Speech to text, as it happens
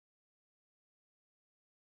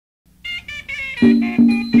サ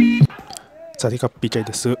ディカッピーチャイ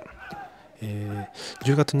です。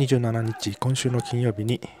10月27日、今週の金曜日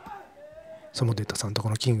にソムデートさんとこ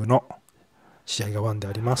のキングの試合がワンで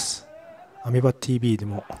あります。AMEBA TV で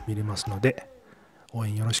も見れますので、応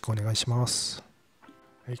援よろしくお願いします。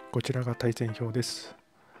はい、こちらが対戦表です。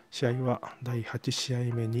試合は第8試合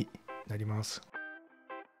目になります。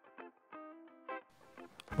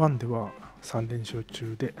ワンでは3連勝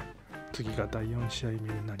中で、次が第4試合目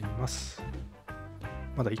になります。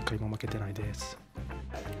まだ1回も負けてないです。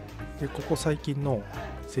で、ここ最近の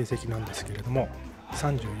成績なんですけれども、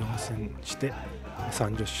34戦して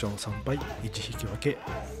30勝3敗1引き分け、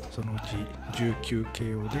そのうち19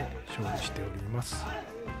 KO で勝利しております。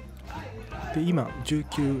で、今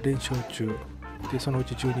19連勝中で、そのう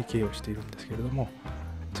ち12 KO しているんですけれども、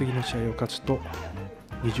次の試合を勝つと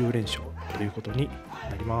20連勝ということに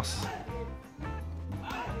なります。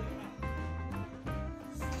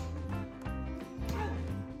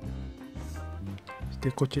で、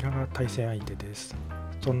こちらが対戦相手です。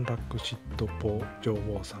ソンラックシットポー女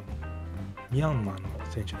王さん、ミャンマーの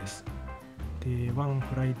選手です。で、ワン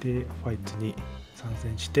フライデーファイツに参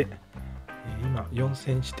戦して、今4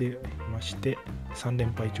戦していまして、3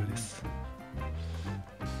連敗中です。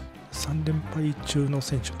3連敗中の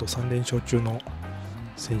選手と3連勝中の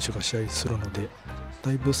選手が試合するので、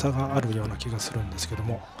だいぶ差があるような気がするんですけど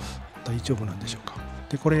も、大丈夫なんでしょうか。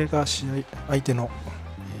で、これが相手の、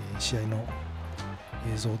試合の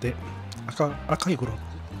映像で、赤いグロー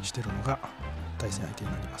ブしているのが対戦相手に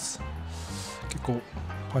なります。結構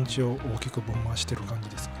パンチを大きくぶん回している感じ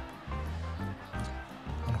ですね。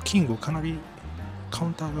キングかなりカウ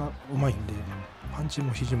ンターがうまいんで、パンチ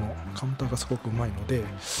も肘もカウンターがすごくうまいので、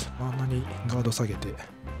あんなにガード下げて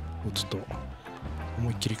打つと思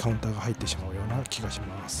いっきりカウンターが入ってしまうような気がし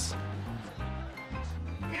ます。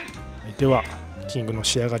ではキングの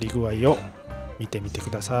仕上がり具合を見てみてく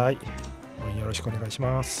ださい。応援よろしくお願いし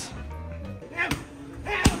ます。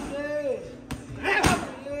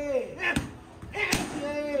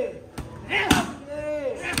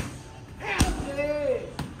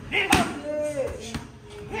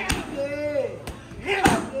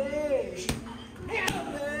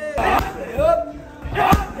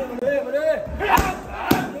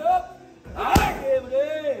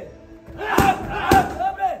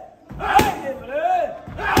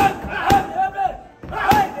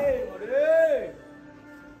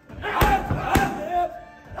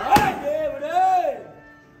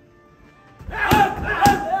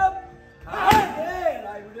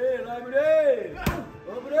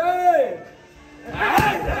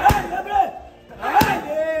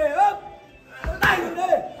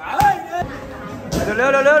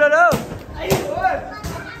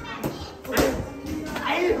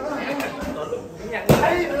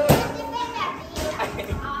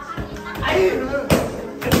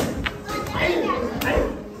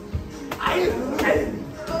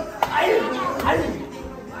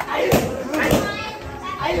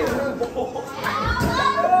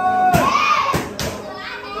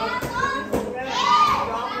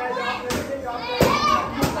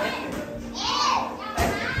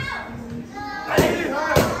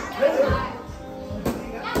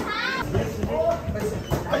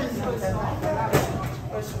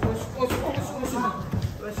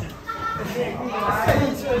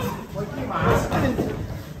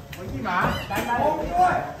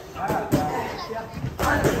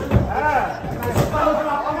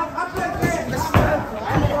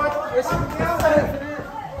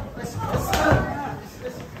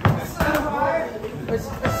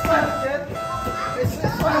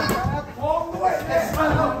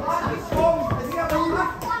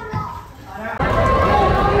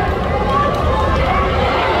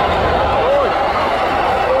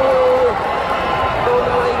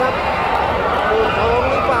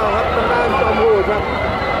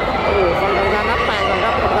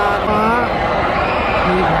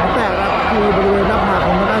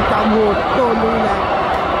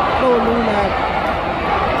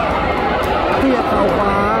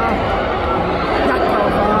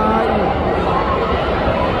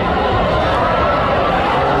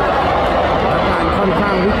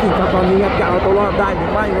ตอนนี้จะเอาตัวรอดได้หรือ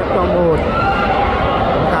ไม่ครับจอมโหด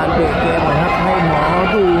การเบรกเกมนะครับให้หมอ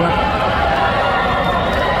ดูครับ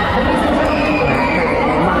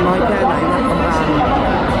มากน้อยแค่ไหนนะกรรมการ ค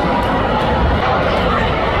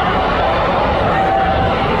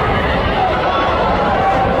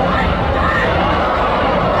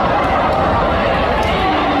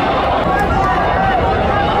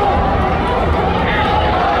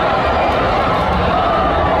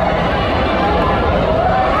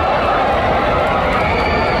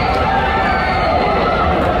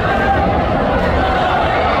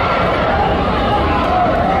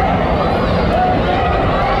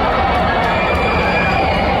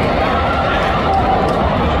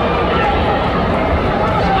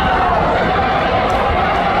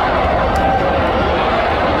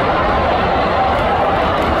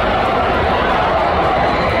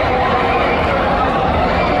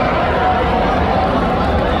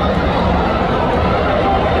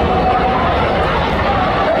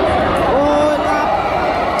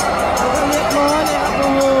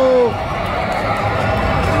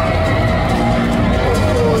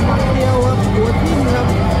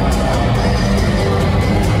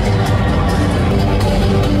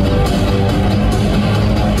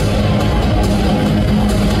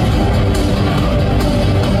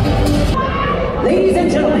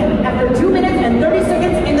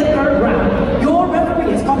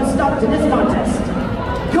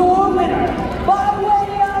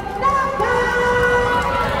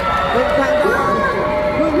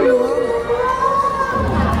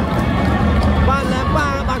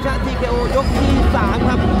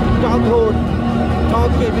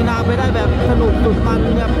ไปได้แบบสนุกสุดมัน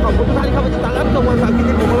ครับขอบคุณทุกท่านที่เข้ามาติดตามรับชมวันเสาร์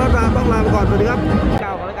ที่ผมและดาต้องลาไปก่อนสวัสดีครับ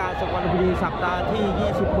9 กรกฎาคม2564สัปดาห์ที่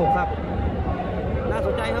26ครับน่าส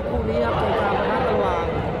นใจครับคู่นี้ครับเป็นการปะทะระหว่าง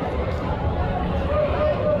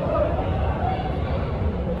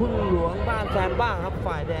พึ่งหลวงบ้านแซมบ้างครับ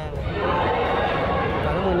ฝ่ายแดงจ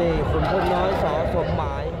ากน้ำมือนี่ขุนพลน้อยสอสมหม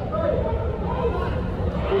าย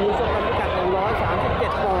คู่นี้ชกกันพิกัด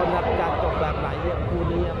137 ปอนด์ครับจะจบแบบไหนเนี่ยคู่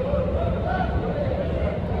นี้ครับ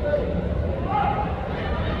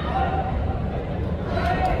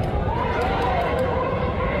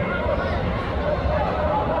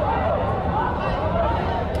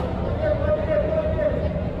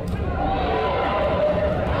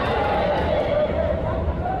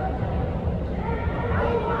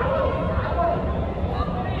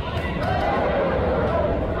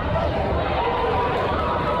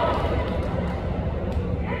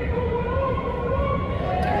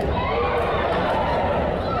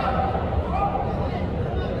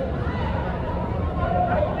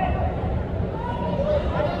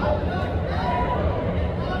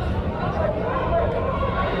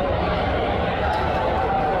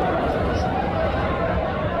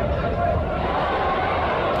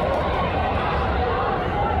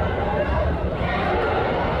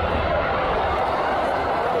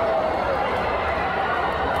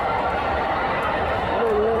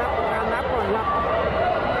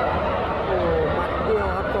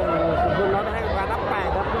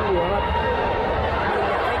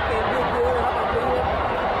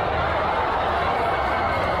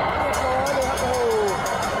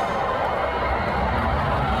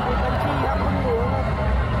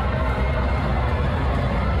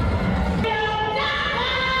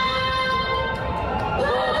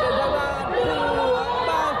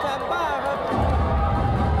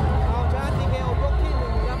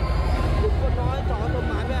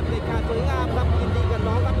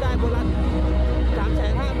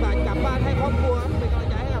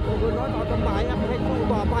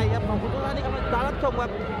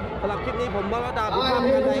สำหรับคลิปนี้ผมบรรดาผู้ท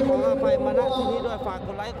ำการในของอาภัยมาณที่นี้ด้วยฝากก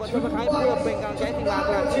ดไลค์กดซับสไครป์เพื่อเป็นกำลังใจให้ทีมงานส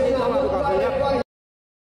ำหรับคลิปนี้ต้องลาไปก่อนเลยครับ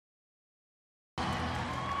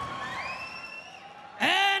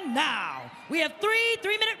And now we have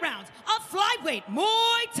 3-minute rounds of flyweight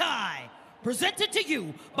Muay Thai presented to you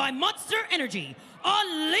by Monster Energy.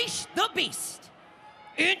 Unleash the Beast.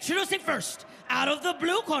 Introducing first, out of the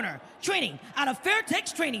blue corner, training out of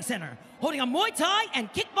Fairtex Training Center, holding a Muay Thai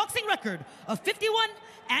and kickboxing record of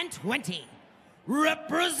 51-20.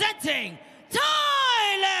 Representing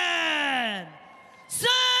Thailand,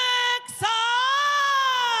 Seksan.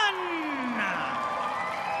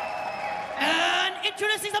 And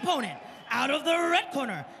introducing his opponent, out of the red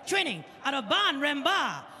corner, training out of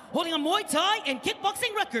Rambaa, holding a Muay Thai and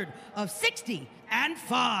kickboxing record of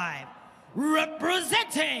 60-5.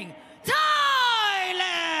 Representing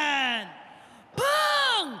Thailand,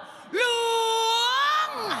 พึ่งหลวง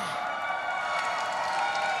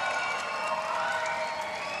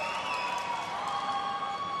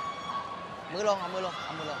มือลงเอามือล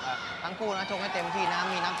งทั้งคู่นะชกให้เต็มที่นะ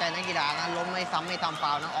มีน้ำใจนักกีฬานะล้มไม่ซ้ำไม่ทำฟ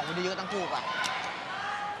าวนะออกไปเยอะทั้งคู่กัน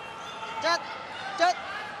จัด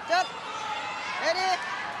ready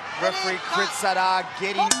Referee Chris Sada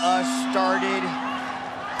getting us started.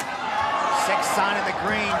 Seksan in the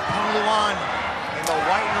green, Pungluan in the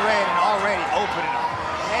white and red, and already opening up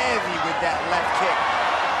heavy with that left kick.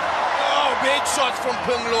 Oh, big shots from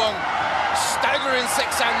Pungluan. Staggering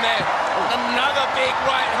Seksan there. Another big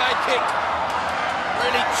right high kick.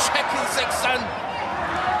 Really checking Seksan.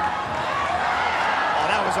 Oh,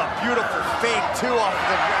 that was a beautiful fake too off of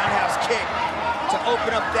the roundhouse kick to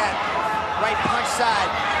open up that right punch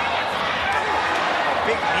side.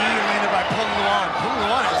 Big knee landed by Pungluan.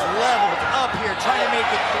 Pungluan is leveled up here, trying to make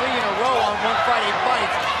it 3 in a row on one Friday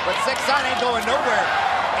fights. But Seksan ain't going nowhere.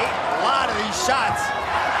 Ate a lot of these shots.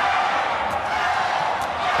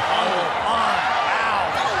 Pungluan, wow,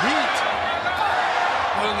 heat.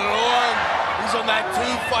 Pungluan, he's on that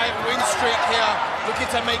 2-fight win streak here, looking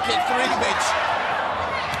to make it 3, Mitch.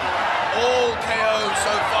 All KO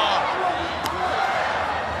so far.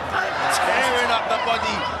 Tearing up the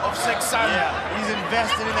body of Seksan. Yeah, he's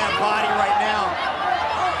invested in that body right now.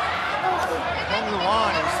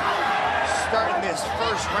 Pungluan is starting this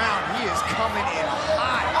first round. He is coming in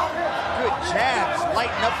hot. Good jabs,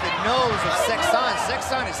 lighting up the nose of Seksan.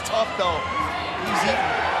 Seksan is tough though. He's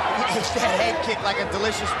eating that head kick like a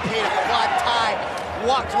delicious plate of quad Thai.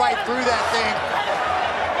 Walked right through that thing.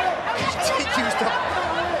 Continues to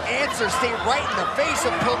answer laser stay right in the face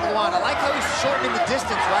of Pung Luan. I like how he's shortening the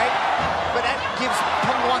distance, right? But that gives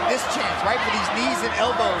Pung Luan this chance, right? For these knees and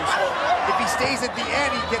elbows. If he stays at the end,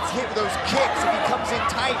 he gets hit with those kicks. If he comes in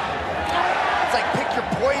tight, it's like pick your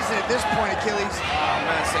poison at this point, Achilles. Oh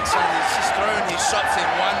man, Sexan is just throwing his shots in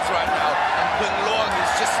ones right now. And Pung Luan is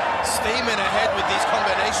just steaming ahead with these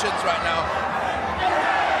combinations right now.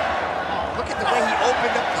 Look at the way he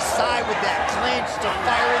opened up the side with that clinch to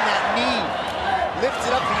fire in that knee.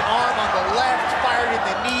 Lifted up the arm on the left, fired in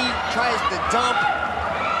the knee, tries to dump.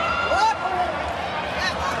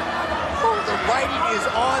 Oh, the writing is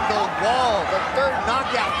on the wall. The third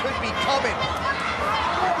knockout could be coming.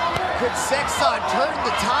 Could Sexan turn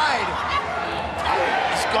the tide?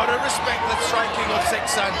 He's got to respect the striking of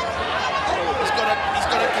Sexan. He's got to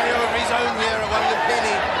KO of his own here at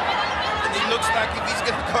Wallapini. And he looks like if he's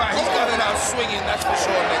going to go out, he's going out swinging, that's for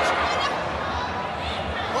sure, Mitch.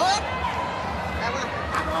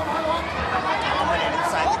 Dominant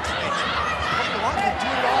inside the clinch. Pung Luan can do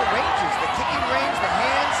it all ranges. The kicking range, the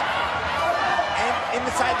hands, and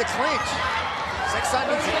inside the clinch. Sexan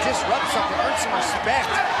needs to disrupt something, earn some respect.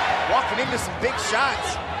 Walking into some big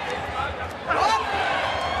shots.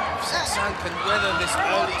 Sexan can weather this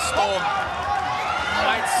early storm.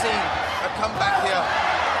 Might see a comeback here.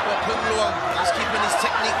 But Pung Luan is keeping his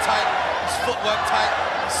technique tight, his footwork tight,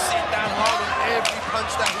 sit down hard on every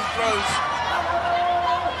punch that he throws.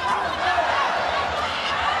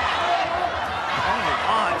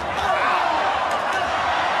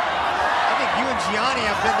 I think you and Gianni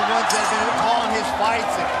have been the ones that have been calling his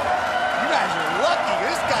fights, and you guys are lucky.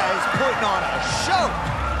 This guy is putting on a show.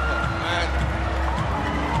 Man.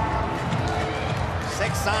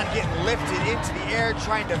 Sexan getting lifted into the air,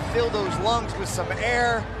 trying to fill those lungs with some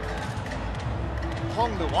air.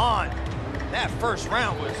 Pung Luan, that first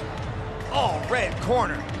round was all red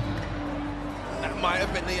corner. That might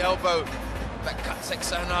have been the elbow that cut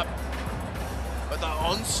Sexan up. But the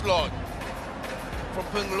onslaught from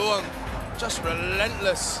Pung Luan, just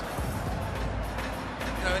relentless.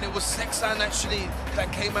 You know, and it was Sexan actually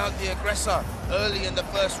that came out the aggressor early in the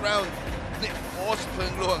first round. And it forced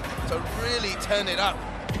Pung Luan to really turn it up.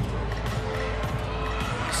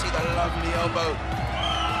 You see the lovely elbow.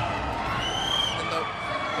 And the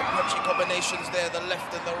punchy combinations there, the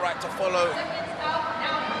left and the right to follow.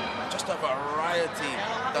 Just a variety,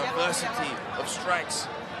 diversity of strikes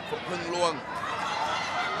from Pung Luan.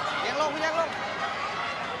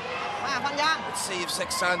 Let's see if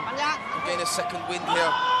Sexan can gain a second win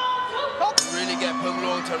here. Really get Pung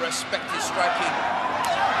Luan to respect his striking.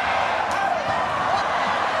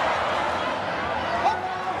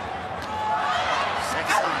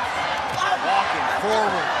 Sexan walking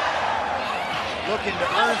forward, looking to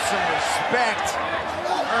earn some respect,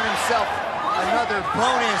 earn himself another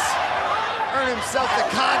bonus, earn himself the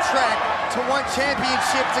contract to one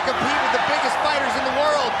championship to compete with the biggest fighters in the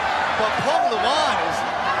world. But Pung Luan is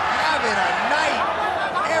having a night.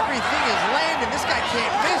 Everything is landing. This guy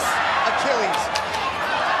can't miss Achilles.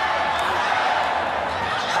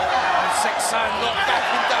 Sexan not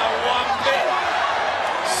backing down one bit.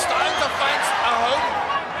 Starting to find a home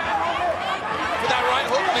for that right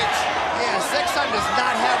hook, Mitch. Yeah, Sexan does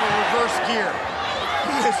not have a reverse gear.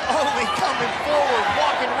 He is only coming forward,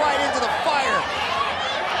 walking right into the fire.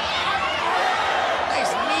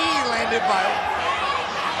 Nice knee landed by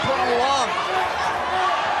Pung Luan.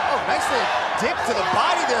 Oh, nice little dip to the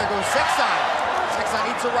body there goes Sexan. Sexan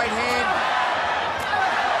eats a right hand.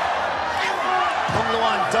 Pung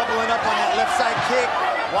Luan doubling up on that left side kick.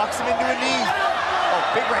 Walks him into a knee. Oh,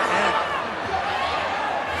 big right hand.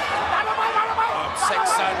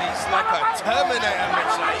 Sexan is like a Terminator,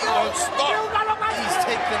 Mitch. Like, he won't stop. He's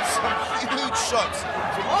taken some huge shots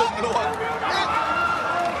from Pung Luan.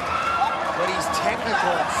 But he's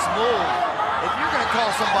technical and smooth. If you're going to call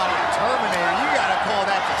somebody a Terminator, you got to call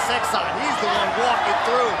that to Sexan. He's the one walking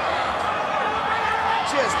through.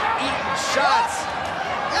 Just eating shots.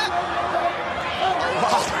 A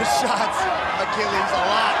lot of shots, Achilles, a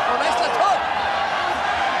lot. Oh, nice left hook.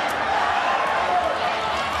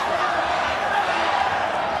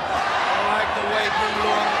 I like the way Pung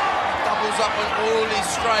Luan doubles up on all his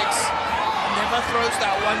strikes. Never throws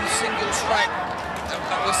that one single strike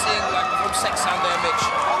that we're seeing like from Sexan there, Mitch.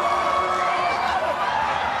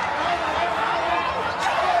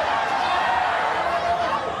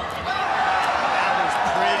 That was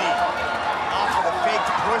pretty. Off of the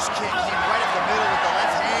faked push kick, came right up the middle with the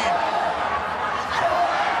left hand.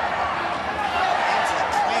 Into the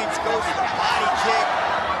clinch, goes to the body kick.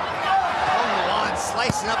 Pung Luan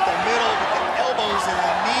slicing up the middle with the elbows and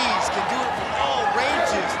the knees, can do it from all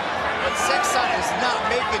ranges. But Sexan is not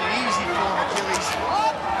making it easy for him, Achilles.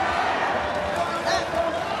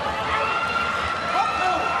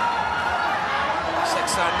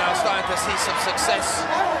 see some success.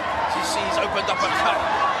 You see he's opened up a cut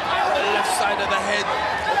on the left side of the head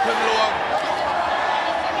of Pung Luang.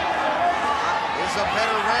 It's a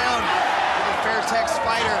better round for the Fairtex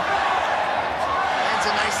fighter. Lands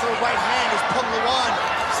a nice little right hand as Pung Luang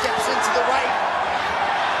steps into the right.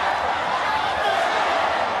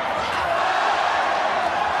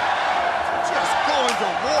 Just going to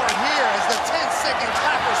war here as the 10-second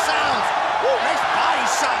clapper sounds. Woo, nice body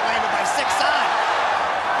shot landed by Sexan.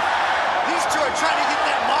 These two are trying to get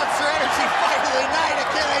that Monster Energy fight of the night,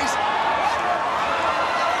 Achilles.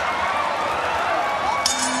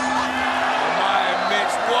 My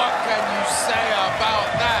Mitch, what can you say about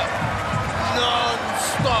that?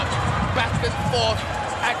 Non-stop back and forth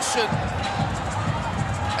action.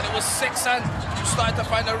 And it was Sexan who started to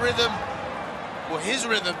find a rhythm, well, his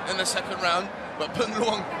rhythm in the second round, but Pung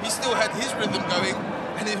Luang, he still had his rhythm going,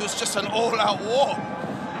 and it was just an all-out war.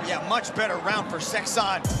 Yeah, much better round for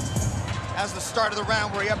Sexan. As the start of the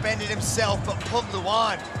round where he upended himself, but Pung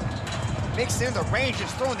Luang mixing in the ranges,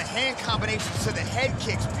 throwing the hand combinations to the head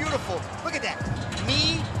kicks. Beautiful. Look at that.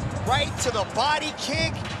 Knee right to the body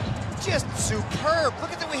kick. Just superb.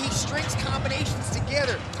 Look at the way he strings combinations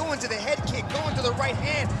together. Going to the head kick, going to the right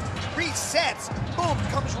hand. Resets. Boom,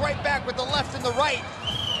 comes right back with the left and the right.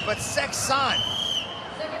 But Sexan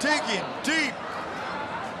digging deep.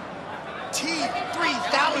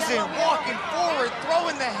 T3000 walking forward,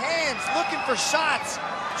 throwing the hands, looking for shots,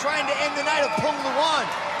 trying to end the night of Pung Luang.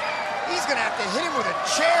 He's gonna have to hit him with a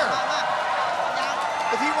chair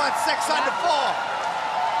if he wants Sexan to fall.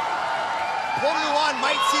 Pung Luang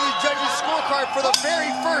might see the judges' scorecard for the very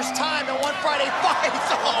first time in One Friday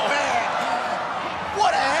Fights. Oh man,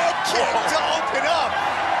 what a head kick to open up.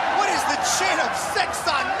 What is the chin of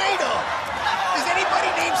Sexan made of? Is anybody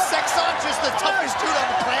named Sexan just the toughest dude on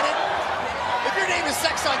the planet? If your name is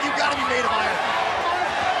Sexan, you've got to be made of iron.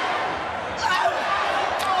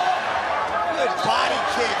 Good body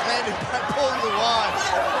kick landed by Pung Luang.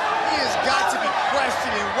 He has got to be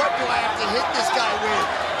questioning, what do I have to hit this guy with?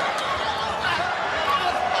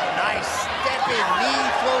 Oh, nice step-in knee,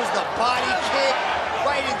 throws the body kick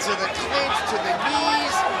right into the clinch to the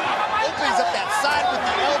knees. Opens up that side with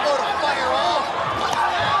the elbow to fire off.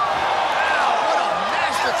 Wow, what a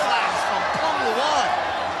masterclass from Pung Luang.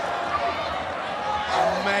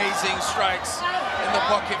 Amazing strikes in the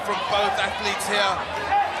pocket from both athletes here.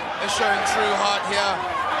 They're showing true heart here.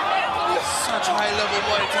 Such high-level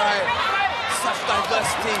Muay Thai, such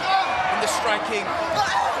diversity in the striking.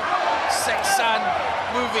 Sexan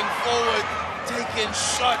moving forward, taking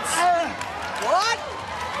shots. What?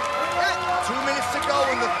 2 minutes to go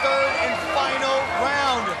in the third and final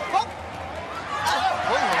round. Pung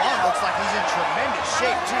Luang looks like he's in tremendous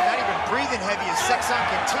shape too, not even breathing heavy as Sexan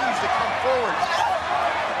continues to come forward.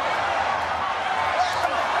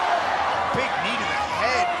 Big knee to the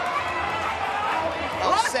head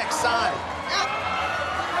of Sexan.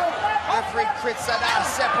 Referee Kritsada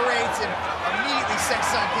separates and immediately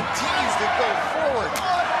Sexan continues to go forward.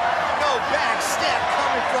 No back step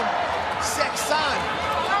coming from Sexan.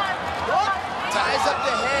 Ties up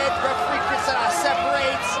the head, referee Kritsada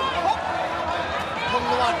separates. Pung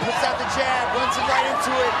Luang puts out the jab, runs it right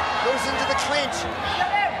into it, goes into the clinch.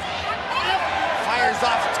 Fires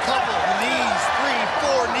off a couple, knees, 3,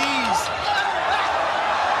 4 knees.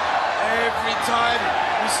 Every time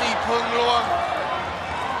we see Pung Luang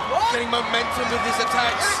getting momentum with his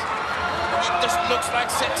attacks, it just looks like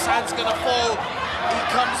Sexan's gonna fall. He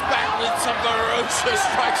comes back with some ferocious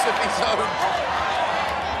strikes of his own.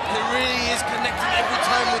 He really is connecting every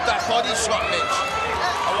time with that body shot, Mitch.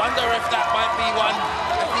 I wonder if that might be one.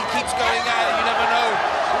 If he keeps going at it, you never know.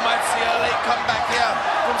 We might see a late comeback here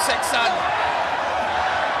from Sexan.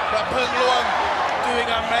 But Pung Luang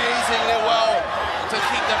doing amazingly well to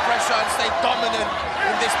keep the pressure and stay dominant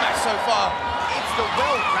in this match so far. It's the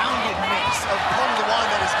well-rounded mix of Pung Luang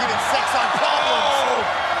that has given Sexan problems.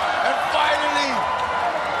 Oh, and finally,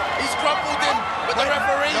 he's crumpled him, but the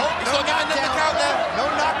referee, he's not giving them the count there. No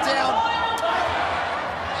knockdown.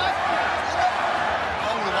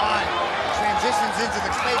 Pung Luang transitions into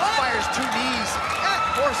the clinch, fires 2 knees,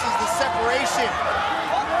 forces the separation.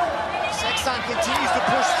 Sexan continues to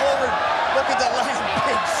push forward, looking to land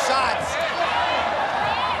big shots.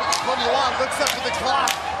 Pung Luang looks up to the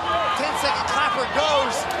clock. 10-second clapper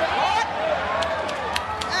goes.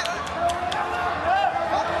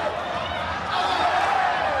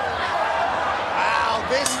 Wow,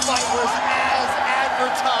 this fight was as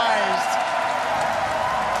advertised.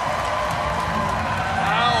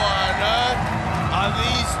 How on earth are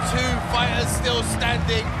these two fighters still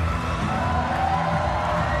standing?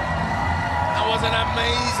 That was an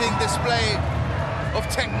amazing display of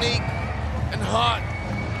technique and heart.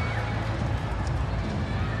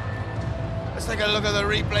 Let's take a look at the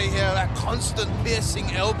replay here. That constant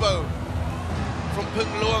piercing elbow from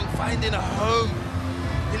Pung Luang, finding a home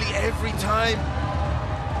nearly every time.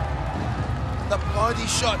 The body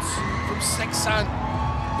shots from Seksan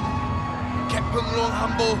kept Pung Luang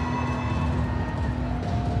humble.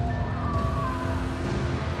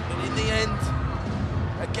 And in the end,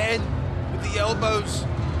 again with the elbows,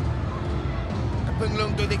 Pung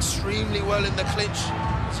Luang did extremely well in the clinch,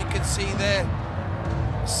 as you can see there.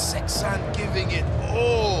 Seksan giving it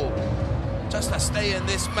all just to stay in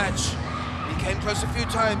this match. He came close a few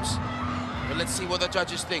times, but let's see what the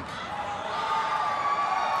judges think.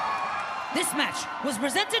 This match was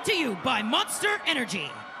presented to you by Monster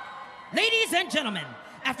Energy. Ladies and gentlemen,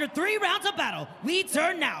 after 3 rounds of battle, we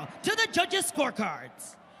turn now to the judges'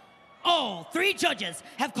 scorecards. All 3 judges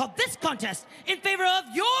have called this contest in favor of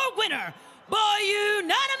your winner by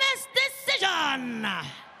unanimous decision.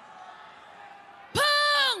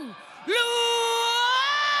 Pung Luang!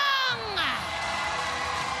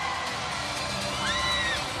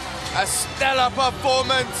 A stellar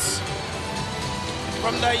performance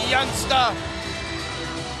from the youngster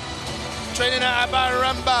training at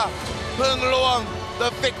Rambaa, Pung Luang, the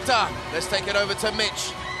victor. Let's take it over to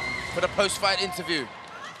Mitch for the post-fight interview.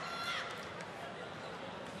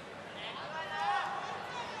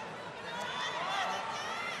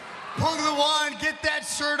 Pung Luang, get that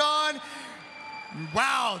shirt on.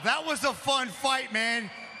 Wow, that was a fun fight, man.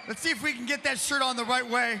 Let's see if we can get that shirt on the right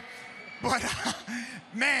way. But,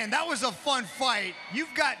 man, that was a fun fight.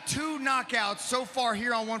 You've got 2 knockouts so far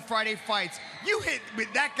here on One Friday Fights. You hit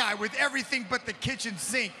with that guy with everything but the kitchen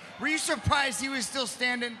sink. Were you surprised he was still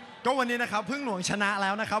standing? ก็วันนี้นะครับพึ่งหลวงชนะแล้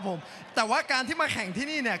วนะครับผมแต่ว่าการที่มาแข่งที่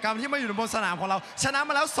นี่เนี่ยการที่มาอยู่บนสนามของเราชนะม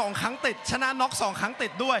าแล้ว2 ครั้งติดชนะน็อก2 ครั้งติ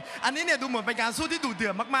ดด้วยอันนี้เนี่ยดูเหมือนเป็นการสู้ที่ดุเดื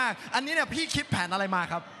อดมากๆอันนี้เนี่ยพี่คิดแผนอะไรมา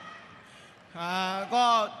ครับก็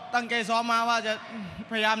ตั้งใจซ้อมมาว่าจะ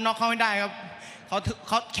พยายามน็อกเขาให้ได้ครับเ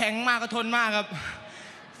ขาแข็งมากเขาทนมากครับ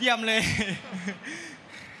เยี่ยมเลย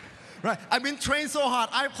Right, I've been trained so hard.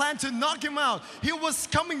 I plan to knock him out. He was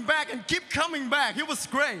coming back and keep coming back. He was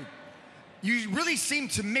great. You really seem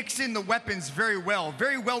to mix in the weapons very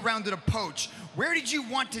well-rounded approach. Where did you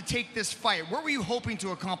want to take this fight? What were you hoping to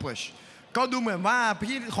accomplish? ก็ดูเหมือนว่า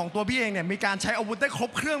พี่ของตัวพี่เองเนี่ยมีการใช้อาวุธได้ครบ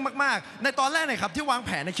เครื่องมากๆในตอนแรกเนี่ยครับที่วางแผ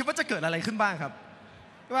นเนี่ยคิดว่าจะเกิดอะไรขึ้นบ้างครับ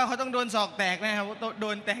ว่าเขาต้องโดนศอกแตกนะครับโด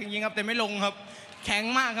นแตกจริงครับแต่ไม่ลงครับแข็ง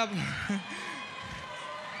มากครับ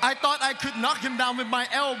I thought I could knock him down with my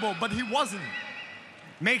elbow, but he wasn't.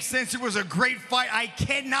 Makes sense. It was a great fight. I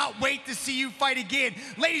cannot wait to see you fight again.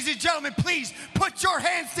 Ladies and gentlemen, please put your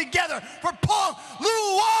hands together for Pung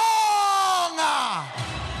Luang!